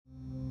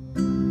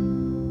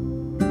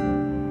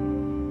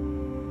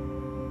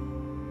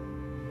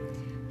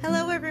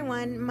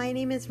everyone, my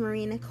name is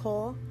Marie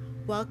Nicole.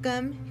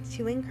 Welcome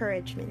to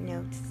Encouragement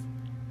Notes.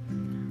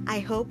 I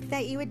hope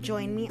that you would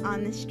join me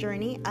on this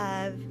journey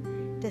of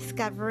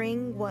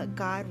discovering what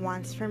God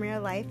wants from your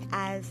life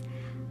as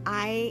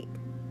I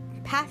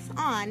pass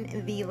on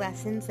the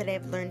lessons that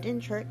I've learned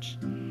in church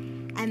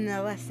and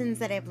the lessons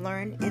that I've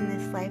learned in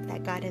this life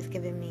that God has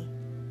given me.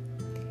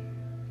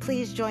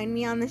 Please join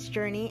me on this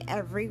journey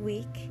every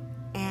week,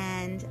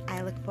 and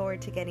I look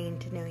forward to getting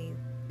to know you.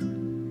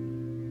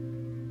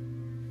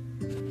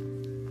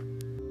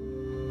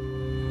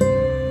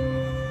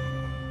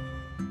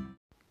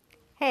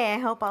 Hey, I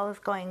hope all is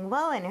going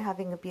well and you're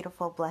having a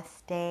beautiful,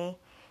 blessed day.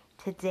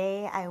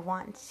 Today I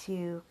want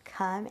to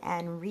come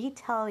and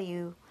retell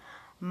you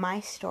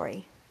my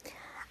story.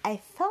 I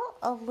felt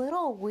a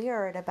little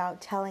weird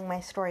about telling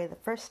my story the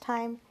first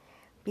time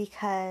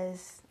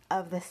because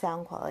of the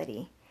sound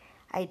quality.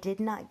 I did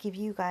not give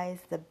you guys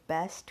the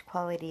best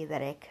quality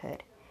that I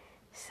could.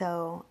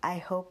 So I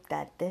hope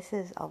that this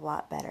is a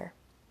lot better.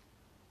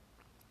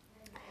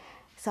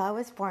 So I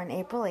was born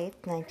April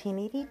 8th,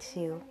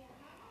 1982.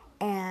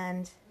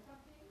 And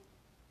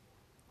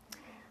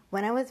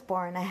when I was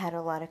born, I had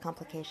a lot of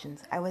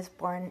complications. I was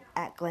born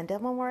at Glendale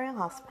Memorial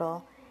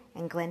Hospital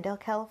in Glendale,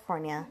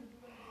 California,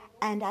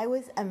 and I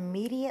was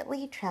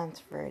immediately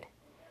transferred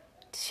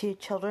to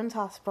Children's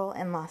Hospital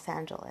in Los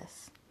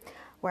Angeles,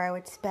 where I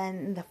would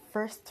spend the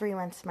first 3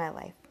 months of my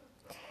life.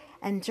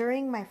 And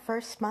during my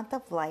first month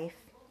of life,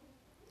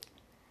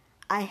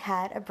 I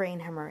had a brain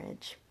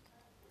hemorrhage,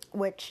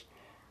 which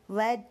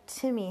led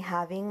to me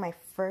having my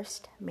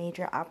first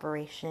major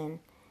operation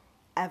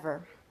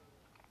ever.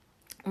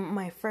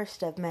 My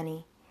first of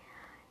many.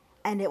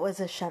 And it was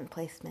a shunt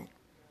placement.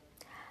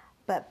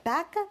 But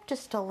back up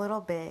just a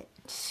little bit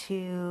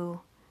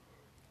to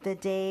the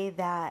day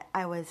that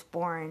I was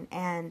born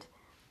and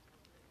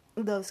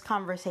those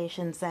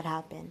conversations that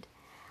happened.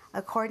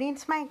 According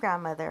to my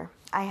grandmother,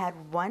 I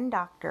had one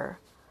doctor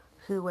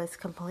who was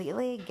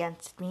completely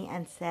against me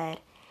and said,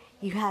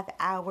 "You have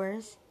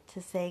hours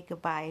to say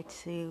goodbye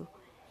to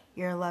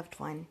your loved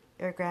one,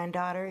 your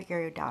granddaughter,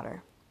 your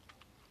daughter."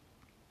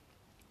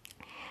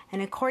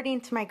 And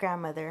according to my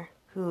grandmother,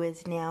 who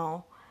is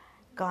now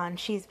gone,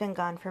 she's been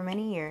gone for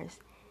many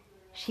years,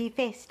 she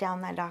faced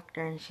down that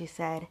doctor and she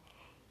said,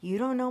 "You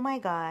don't know my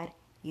God,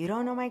 you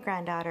don't know my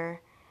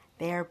granddaughter,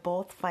 they are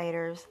both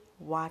fighters,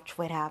 watch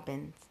what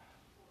happens."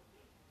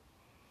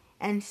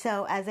 And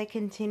so as I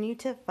continued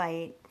to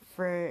fight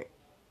for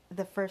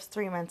the first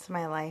 3 months of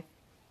my life,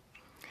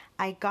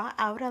 I got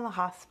out of the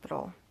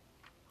hospital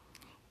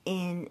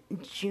in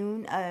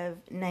June of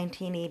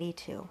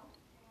 1982.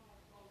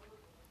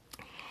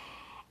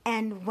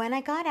 And when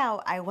I got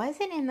out, I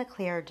wasn't in the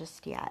clear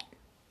just yet.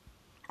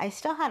 I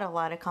still had a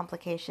lot of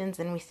complications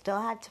and we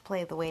still had to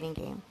play the waiting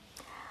game.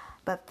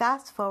 But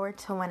fast forward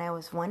to when I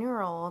was 1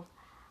 year old,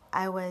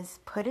 I was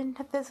put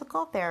into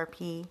physical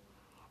therapy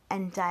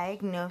and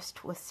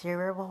diagnosed with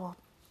cerebral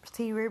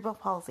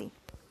palsy.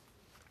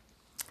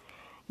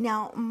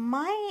 Now,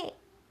 my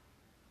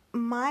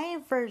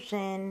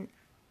version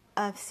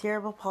of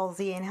cerebral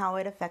palsy and how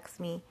it affects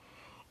me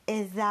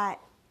is that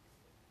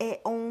it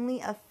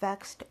only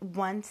affects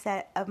one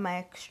set of my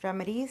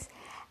extremities,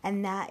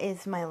 and that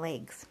is my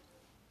legs.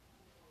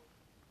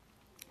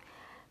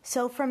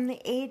 So from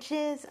the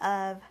ages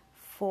of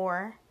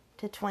 4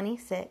 to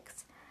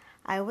 26,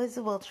 I was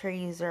a wheelchair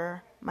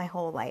user my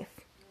whole life.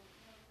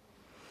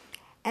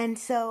 And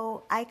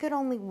so I could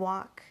only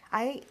walk.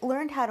 I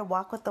learned how to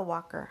walk with the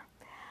walker.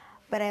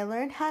 But I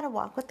learned how to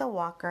walk with the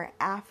walker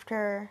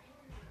after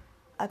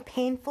a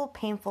painful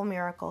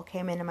miracle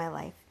came into my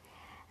life.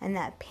 And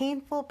that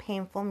painful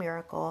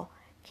miracle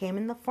came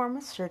in the form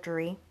of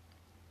surgery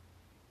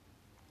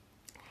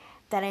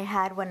that I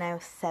had when I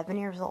was 7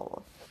 years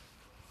old.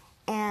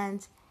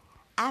 And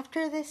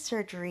after this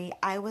surgery,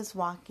 I was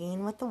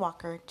walking with the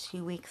walker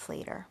 2 weeks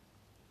later.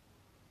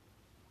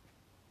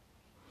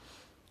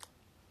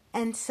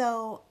 And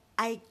so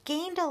I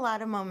gained a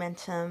lot of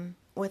momentum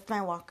with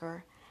my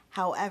walker.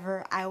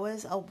 However, I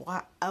was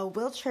a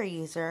wheelchair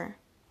user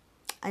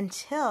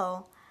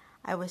until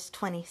I was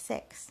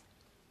 26.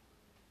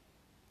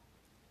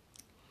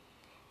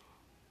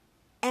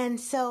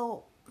 And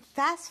so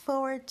fast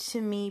forward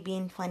to me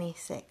being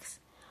 26.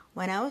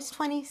 When I was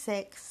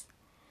 26,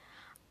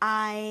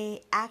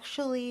 I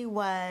actually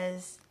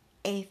was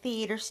a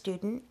theater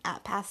student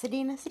at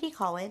Pasadena City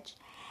College.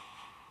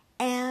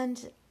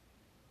 And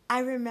I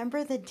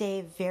remember the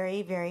day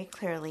very, very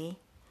clearly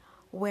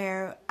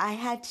where I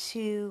had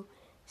to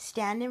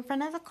stand in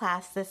front of the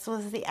class. This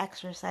was the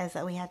exercise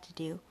that we had to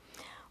do,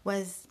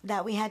 was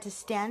that we had to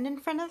stand in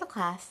front of the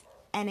class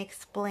and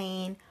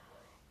explain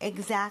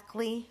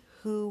exactly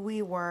who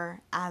we were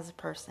as a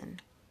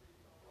person.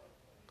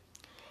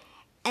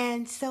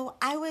 And so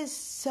I was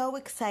so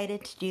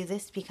excited to do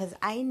this because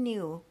I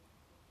knew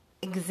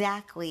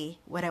exactly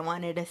what I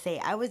wanted to say.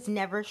 I was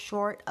never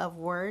short of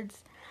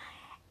words,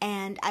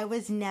 and I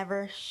was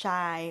never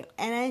shy,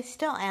 and I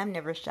still am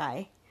never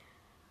shy.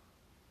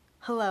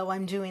 Hello,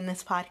 I'm doing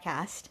this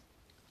podcast.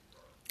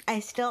 I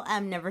still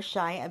am never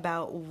shy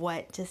about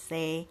what to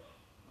say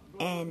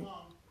and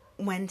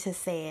when to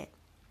say it.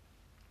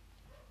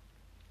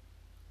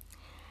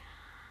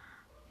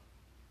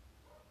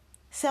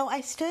 So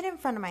I stood in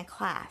front of my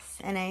class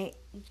and I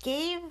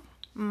gave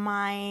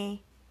my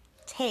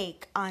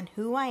take on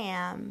who I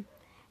am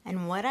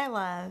and what I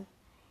love.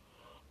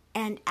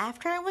 And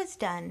after I was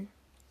done,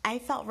 I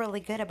felt really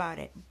good about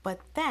it. But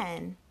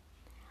then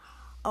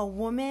a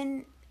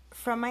woman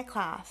from my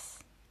class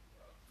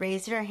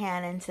raised her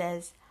hand and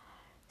says,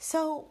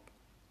 "So,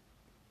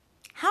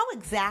 how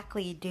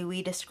exactly do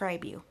we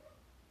describe you?"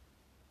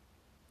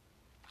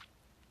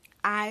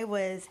 I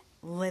was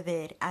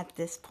livid at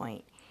this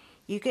point.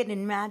 You could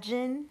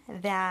imagine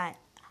that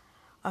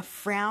a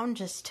frown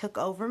just took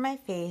over my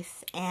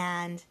face,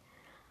 and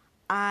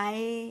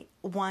I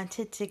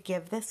wanted to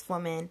give this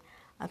woman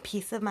a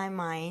piece of my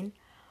mind,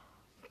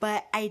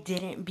 but I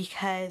didn't,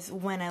 because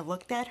when I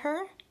looked at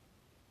her,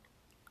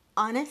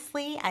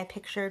 honestly, I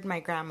pictured my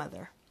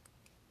grandmother.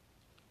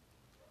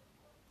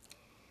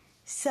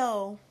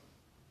 So,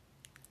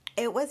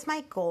 it was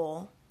my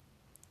goal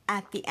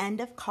at the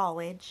end of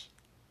college,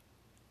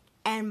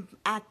 and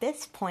at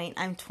this point,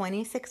 I'm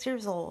 26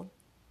 years old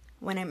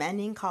when I'm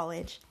ending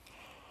college.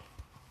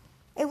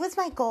 It was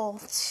my goal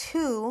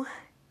to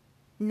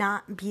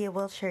not be a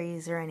wheelchair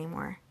user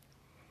anymore.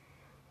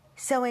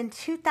 So in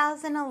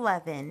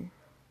 2011,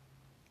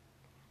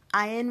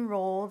 I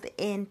enrolled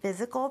in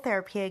physical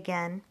therapy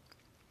again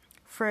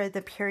for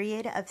the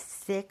period of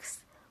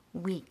 6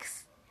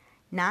 weeks.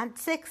 Not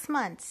 6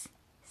 months,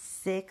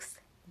 6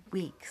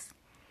 weeks.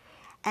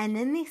 And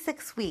in these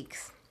 6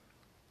 weeks,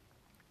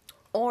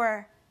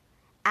 or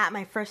at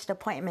my first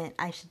appointment,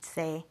 I should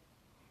say,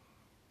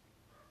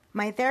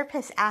 my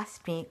therapist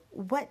asked me,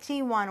 "What do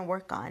you want to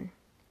work on?"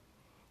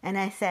 And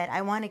I said,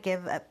 "I want to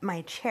give up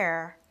my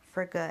chair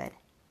for good."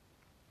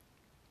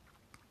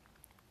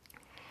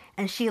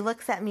 And she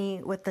looks at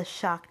me with a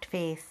shocked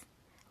face,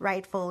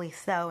 rightfully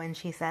so, and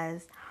she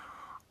says,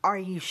 "Are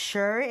you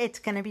sure it's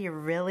going to be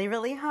really,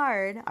 really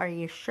hard? Are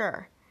you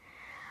sure?"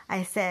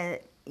 I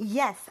said,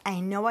 "Yes, I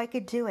know I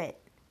could do it,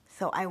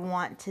 so I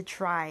want to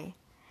try."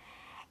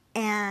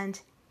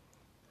 And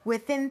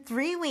within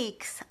 3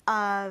 weeks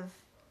of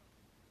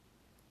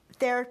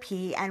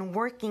therapy and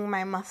working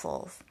my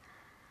muscles,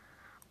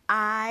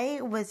 I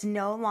was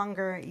no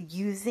longer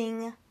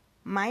using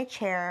my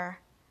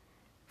chair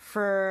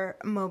for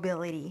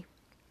mobility.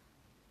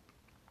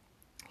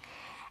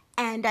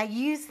 And I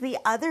used the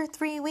other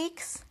 3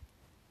 weeks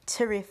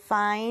to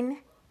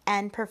refine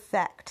and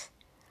perfect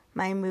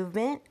my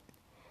movement.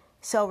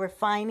 So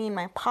refining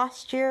my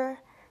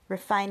posture,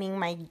 refining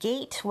my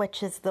gait,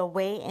 which is the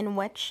way in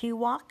which you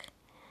walk,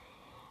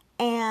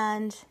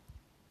 and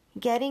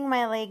getting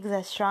my legs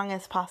as strong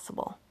as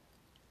possible.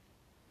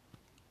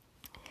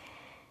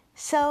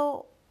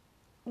 So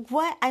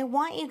what I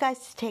want you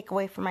guys to take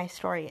away from my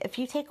story, if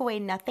you take away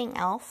nothing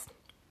else,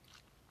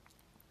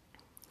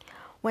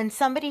 when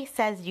somebody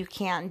says you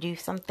can't do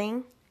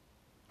something,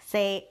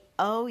 say,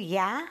 "Oh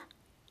yeah,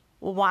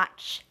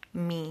 watch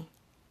me."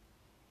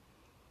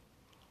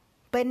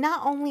 But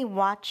not only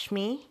watch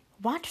me,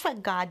 watch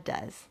what God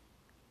does.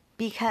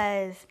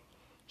 Because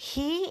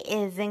He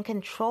is in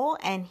control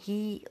and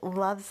He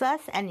loves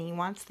us and He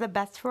wants the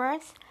best for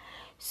us.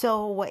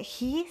 So what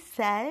He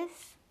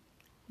says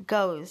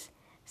goes.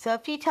 So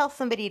if you tell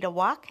somebody to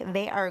walk,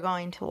 they are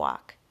going to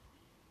walk.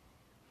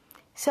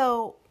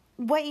 So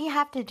what you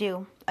have to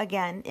do,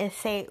 again, is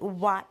say,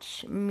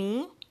 "Watch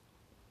me."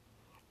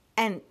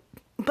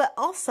 But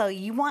also,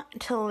 you want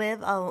to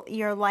live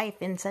your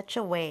life in such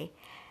a way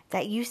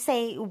that you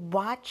say,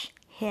 "Watch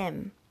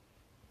Him,"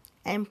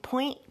 and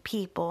point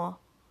people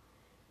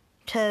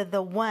to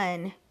the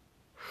one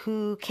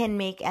who can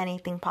make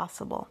anything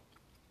possible.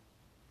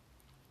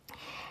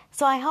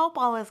 So I hope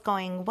all is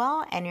going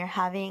well and you're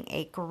having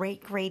a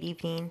great, great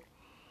evening.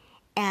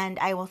 And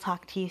I will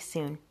talk to you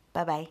soon.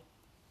 Bye-bye.